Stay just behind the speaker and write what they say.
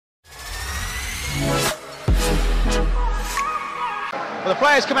the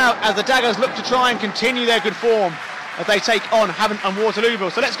players come out as the Daggers look to try and continue their good form as they take on Havant and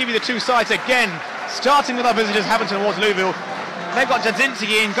Waterlooville. So let's give you the two sides again, starting with our visitors, Havant and Waterlooville. They've got Dagenham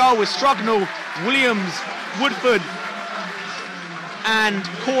in goal with Strugnall, Williams, Woodford and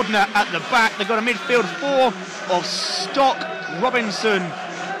Cordner at the back. They've got a midfield four of Stock, Robinson,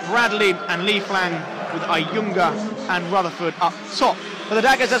 Bradley and Leaflang, with Ayunga and Rutherford up top. For the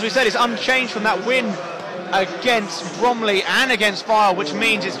Daggers, as we said, is unchanged from that win against Bromley and against Fyle, which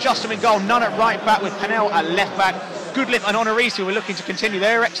means it's Justin in goal, none at right back with Pennell at left back. Goodliffe and Honorisi who are looking to continue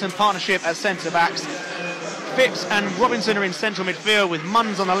their excellent partnership as centre backs. Phipps and Robinson are in central midfield with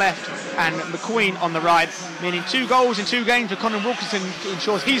Munns on the left and McQueen on the right, meaning 2 goals in 2 games for Conor Wilkinson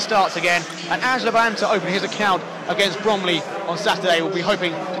ensures he starts again, and Angela Balanta opening his account against Bromley on Saturday will be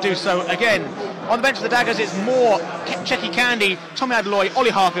hoping to do so again. On the bench for the Daggers it's Moore, Checky Candy, Tommy Adloy, Ollie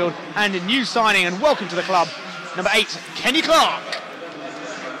Harfield and a new signing and welcome to the club, number 8, Kenny Clark.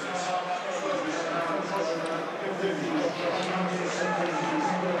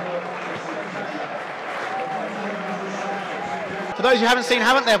 For those who haven't seen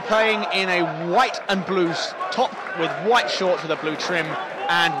Havant, they're playing in a white and blue top with white shorts with a blue trim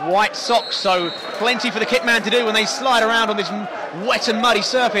and white socks, so plenty for the kit man to do when they slide around on this wet and muddy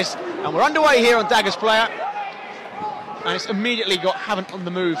surface. And we're underway here on Daggers Player, and it's immediately got Havant on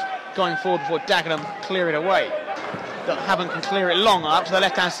the move going forward before Dagenham clear it away. That Havant can clear it long up to the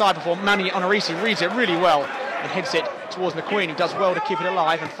left hand side before Manny Honorisi reads it really well and heads it towards McQueen, who does well to keep it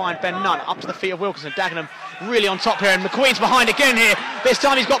alive and find Ben Nunn up to the feet of Wilkinson. Dagenham really on top here, and McQueen's behind again here. This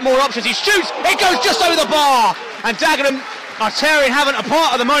time he's got more options. He shoots, it goes just over the bar, and Dagenham are tearing Havant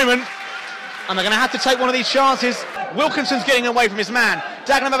apart at the moment, and they're going to have to take one of these chances. Wilkinson's getting away from his man.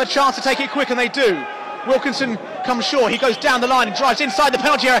 Dagenham have a chance to take it quick, and they do. Wilkinson comes short, he goes down the line and drives inside the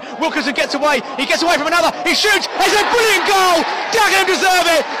penalty area. Wilkinson gets away, he gets away from another, he shoots, it's a brilliant goal! Dagenham deserve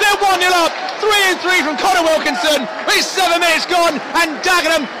it, they're 1-0 up, 3-3 from Conor Wilkinson, it's 7 minutes gone, and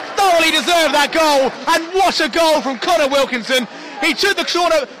Dagenham thoroughly deserve that goal, and what a goal from Conor Wilkinson. He took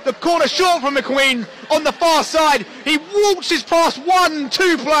the corner short from McQueen on the far side, he waltzes past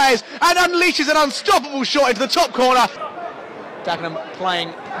 1-2 players and unleashes an unstoppable shot into the top corner. Dagenham playing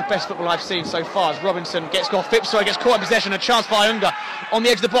the best football I've seen so far as Robinson gets off Phipps, so he gets caught in possession, a chance by Ayunga on the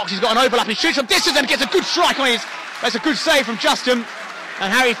edge of the box. He's got an overlap, he shoots from distance and gets a good strike on his. That's a good save from Justin,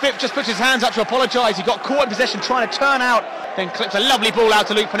 and Harry Phipps just puts his hands up to apologise. He got caught in possession trying to turn out, then clips a lovely ball out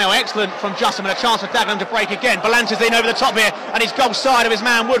to Luke Pennell. Excellent from Justin, and a chance for Dagenham to break again. Balanta's in over the top here, and he's goal side of his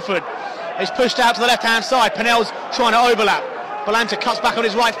man Woodford. He's pushed out to the left hand side, Pennell's trying to overlap. Balanta cuts back on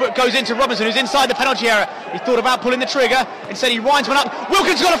his right foot, goes into Robinson, who's inside the penalty area. He thought about pulling the trigger, instead he winds one up.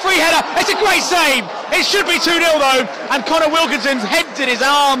 Wilkinson's got a free header, it's a great save! It should be 2-0 though, and Conor Wilkinson's heads in his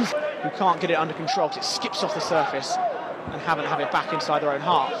arms. Who can't get it under control because it skips off the surface, and haven't have it back inside their own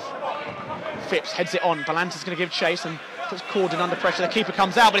half. Phipps heads it on, Balanta's going to give chase and puts Corden under pressure. The keeper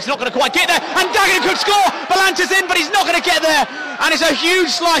comes out, but it's not going to quite get there, and Dagenham could score! Balanta's in, but he's not going to get there, and it's a huge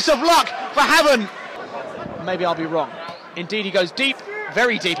slice of luck for Havant. Maybe I'll be wrong. Indeed, he goes deep,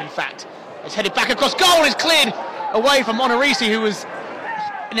 very deep in fact. It's headed back across goal and it's cleared away from Honorisi, who was,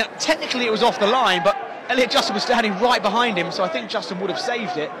 technically it was off the line, but Elliot Justin was standing right behind him, so I think Justin would have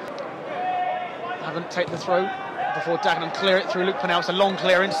saved it. Haven't taken the throw before Dagenham clear it through Luke Pennell. It's a long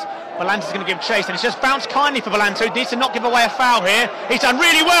clearance. Balanta's going to give chase, and it's just bounced kindly for Balanta, who needs to not give away a foul here. He's done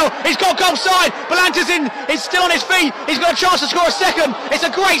really well. He's got goal side. Balanta's in. He's still on his feet. He's got a chance to score a second. It's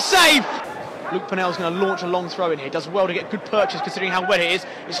a great save. Luke Pennell's going to launch a long throw in here. Does well to get good purchase considering how wet it is.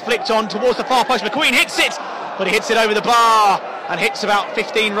 It's flicked on towards the far post. McQueen hits it, but he hits it over the bar and hits about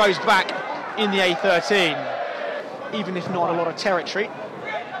 15 rows back in the A13. Even if not a lot of territory.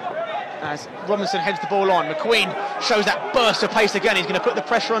 As Robinson heads the ball on, McQueen shows that burst of pace again. He's going to put the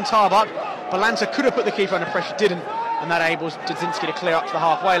pressure on Tarbuck. Balanta could have put the keeper under pressure, didn't, and that enables Dagenham to clear up to the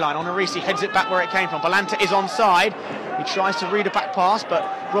halfway line. Honorisi heads it back where it came from. Balanta is onside. He tries to read a back pass, but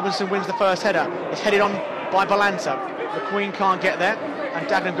Robinson wins the first header. It's headed on by Balanta. McQueen can't get there, and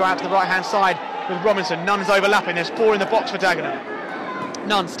Dagenham go out to the right-hand side with Robinson. Nunn's overlapping. There's 4 in the box for Dagenham.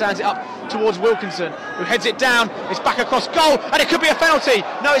 Nunn stands it up towards Wilkinson, who heads it down. It's back across goal, and it could be a penalty.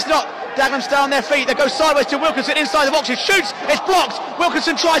 No, it's not. Dagenham stay on their feet. They go sideways to Wilkinson inside the box. He shoots. It's blocked.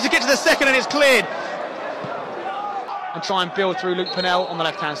 Wilkinson tries to get to the second, and it's cleared. And try and build through Luke Pennell on the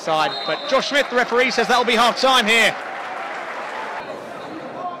left-hand side. But Josh Smith, the referee, says that'll be half-time here.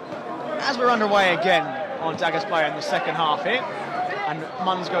 As we're underway again on Daggers Player in the second half here, and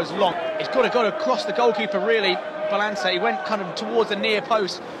Munns goes long. He's got to go across the goalkeeper, really. Balanta, he went kind of towards the near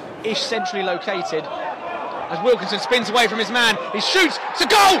post, ish centrally located, as Wilkinson spins away from his man. He shoots, it's a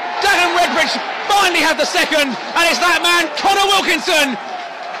goal! Dagenham Redbridge finally have the second, and it's that man, Connor Wilkinson!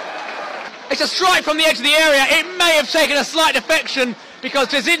 It's a strike from the edge of the area. It may have taken a slight deflection because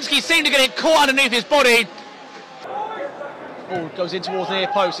Jasinski seemed to get it caught underneath his body. Ball goes in towards the near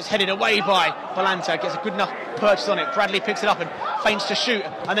post, it's headed away by Balanta, gets a good enough purchase on it. Bradley picks it up and feints to shoot,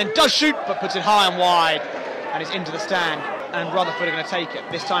 and then does shoot, but puts it high and wide, and it's into the stand, and Rutherford are going to take it.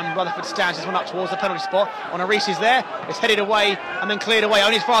 This time Rutherford stands his one up towards the penalty spot. Honoris is there, it's headed away, and then cleared away,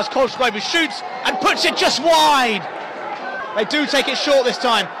 only as far as Cosgrove, who shoots, and puts it just wide! They do take it short this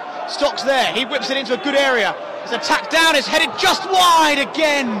time. Stock's there, he whips it into a good area. It's attacked down, it's headed just wide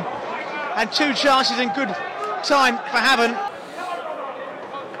again! And two chances in good time for Havant.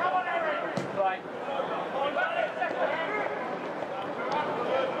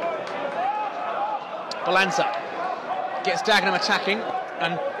 Balanta gets Dagenham attacking,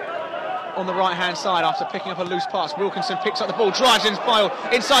 and on the right hand side after picking up a loose pass, Wilkinson picks up the ball, drives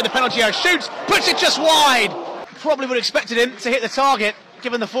inside the penalty area, shoots, puts it just wide. Probably would have expected him to hit the target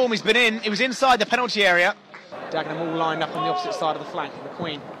given the form he's been in. It was inside the penalty area. Dagenham all lined up on the opposite side of the flank.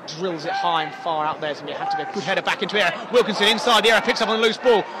 McQueen drills it high and far out there. It's going to have to be a good header back into the area. Wilkinson inside the area, picks up on a loose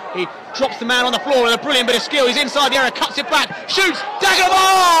ball. He drops the man on the floor with a brilliant bit of skill. He's inside the area, cuts it back, shoots. Dagenham!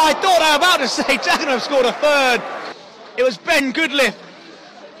 Oh, I thought I was about to say Dagenham scored a third. It was Ben Goodliff.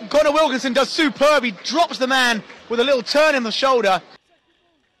 Connor Wilkinson does superb. He drops the man with a little turn in the shoulder.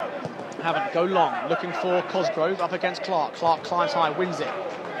 Havant go long, looking for Cosgrove up against Clark. Clark climbs high, wins it,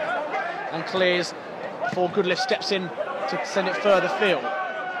 and clears before Goodliff steps in to send it further field.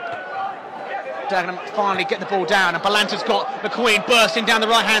 Dagenham finally get the ball down, and Balanta's got McQueen bursting down the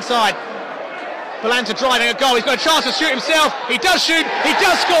right-hand side. Balanta driving a goal, he's got a chance to shoot himself. He does shoot, he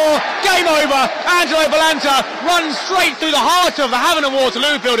does score. Game over. Angelo Balanta runs straight through the heart of the Havant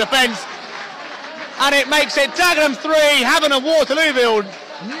Waterlooville defence, and it makes it Dagenham 3, Havant Waterlooville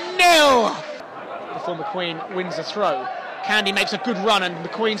 0. Before McQueen wins the throw, Candy makes a good run, and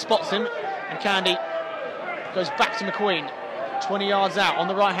McQueen spots him, and Candy goes back to McQueen, 20 yards out on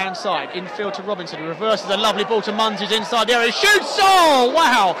the right-hand side, infield to Robinson, who reverses a lovely ball to Munns, who's inside the area, he shoots! Oh,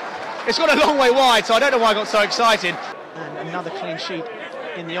 wow! It's gone a long way wide, so I don't know why I got so excited. And another clean sheet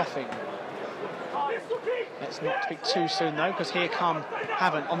in the offing. Let's not speak too soon, though, because here come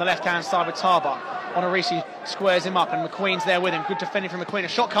Havant on the left-hand side with Tarbuck. Honoris squares him up, and McQueen's there with him. Good defending from McQueen. A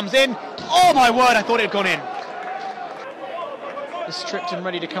shot comes in. Oh, my word, I thought it had gone in. It's stripped and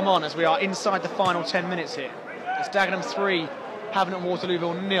ready to come on as we are inside the final 10 minutes here. It's Dagenham 3, Havant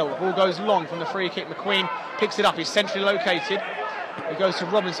Waterlooville 0. Ball goes long from the free kick. McQueen picks it up. He's centrally located. He goes to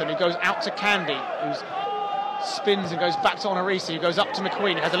Robinson, who goes out to Candy, who spins and goes back to Honoris, who goes up to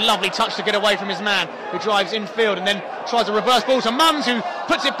McQueen, who has a lovely touch to get away from his man, who drives infield and then tries a reverse ball to Munns, who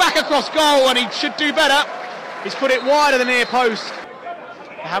puts it back across goal, and he should do better. He's put it wide of the near post.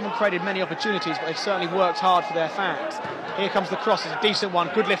 They haven't created many opportunities, but they've certainly worked hard for their fans. Here comes the cross, it's a decent one.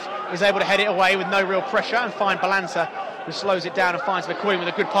 Goodliff is able to head it away with no real pressure and find Balanta, who slows it down and finds McQueen with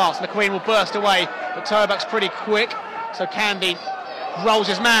a good pass. McQueen will burst away, but Turbuck's pretty quick, so Candy rolls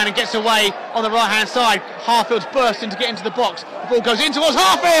his man and gets away on the right-hand side. Harfield's bursting to get into the box. The ball goes in towards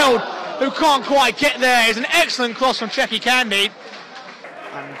Harfield, who can't quite get there. It's an excellent cross from Checky Candy.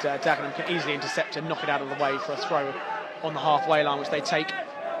 And Dagenham can easily intercept and knock it out of the way for a throw on the halfway line, which they take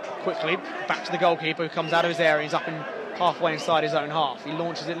quickly. Back to the goalkeeper, who comes out of his area. He's up in halfway inside his own half. He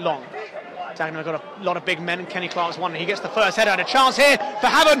launches it long. Dagenham have got a lot of big men, and Kenny Clark's one. He gets the first header, and a chance here for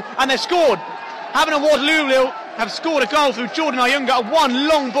Havant, and they've scored. Havant and Waterlooville have scored a goal through Jordan Ayunga, one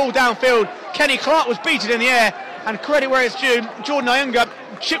long ball downfield. Kenny Clark was beaten in the air, and credit where it's due, Jordan Ayunga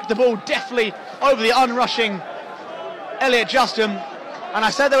chipped the ball deftly over the unrushing Elliot Justin, and I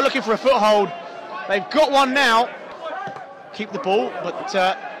said they were looking for a foothold. They've got one now. Keep the ball, but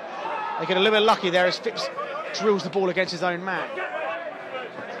they get a little bit lucky there as Phipps drills the ball against his own man.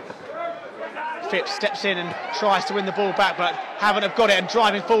 Phipps steps in and tries to win the ball back, but Havant have got it, and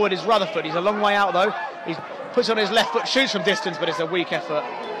driving forward is Rutherford. He's a long way out though. He puts on his left foot, shoots from distance, but it's a weak effort.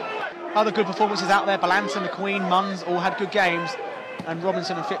 Other good performances out there. Balanta, McQueen, Munns all had good games, and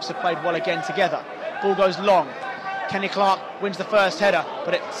Robinson and Phipps have played well again together. Ball goes long. Kenny Clark wins the first header,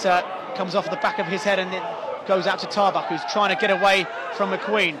 but it comes off the back of his head and it goes out to Tarbuck, who's trying to get away from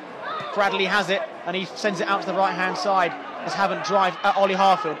McQueen. Bradley has it, and he sends it out to the right-hand side as Havant drive at Ollie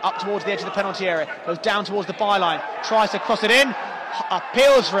Harfield, up towards the edge of the penalty area, goes down towards the byline, tries to cross it in,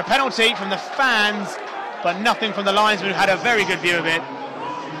 appeals for a penalty from the fans, but nothing from the linesman, who had a very good view of it,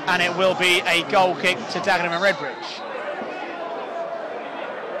 and it will be a goal kick to Dagenham Redbridge,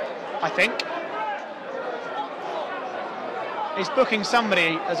 I think. He's booking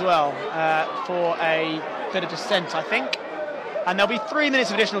somebody as well for a bit of descent, I think. And there'll be 3 minutes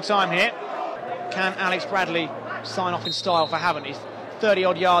of additional time here. Can Alex Bradley sign off in style for Havant? He's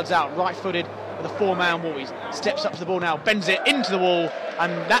 30-odd yards out, right-footed with a 4-man wall. He steps up to the ball now, bends it into the wall,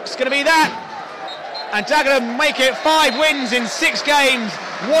 and that's going to be that. And Dagenham make it 5 wins in 6 games.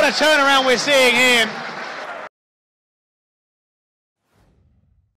 What a turnaround we're seeing here.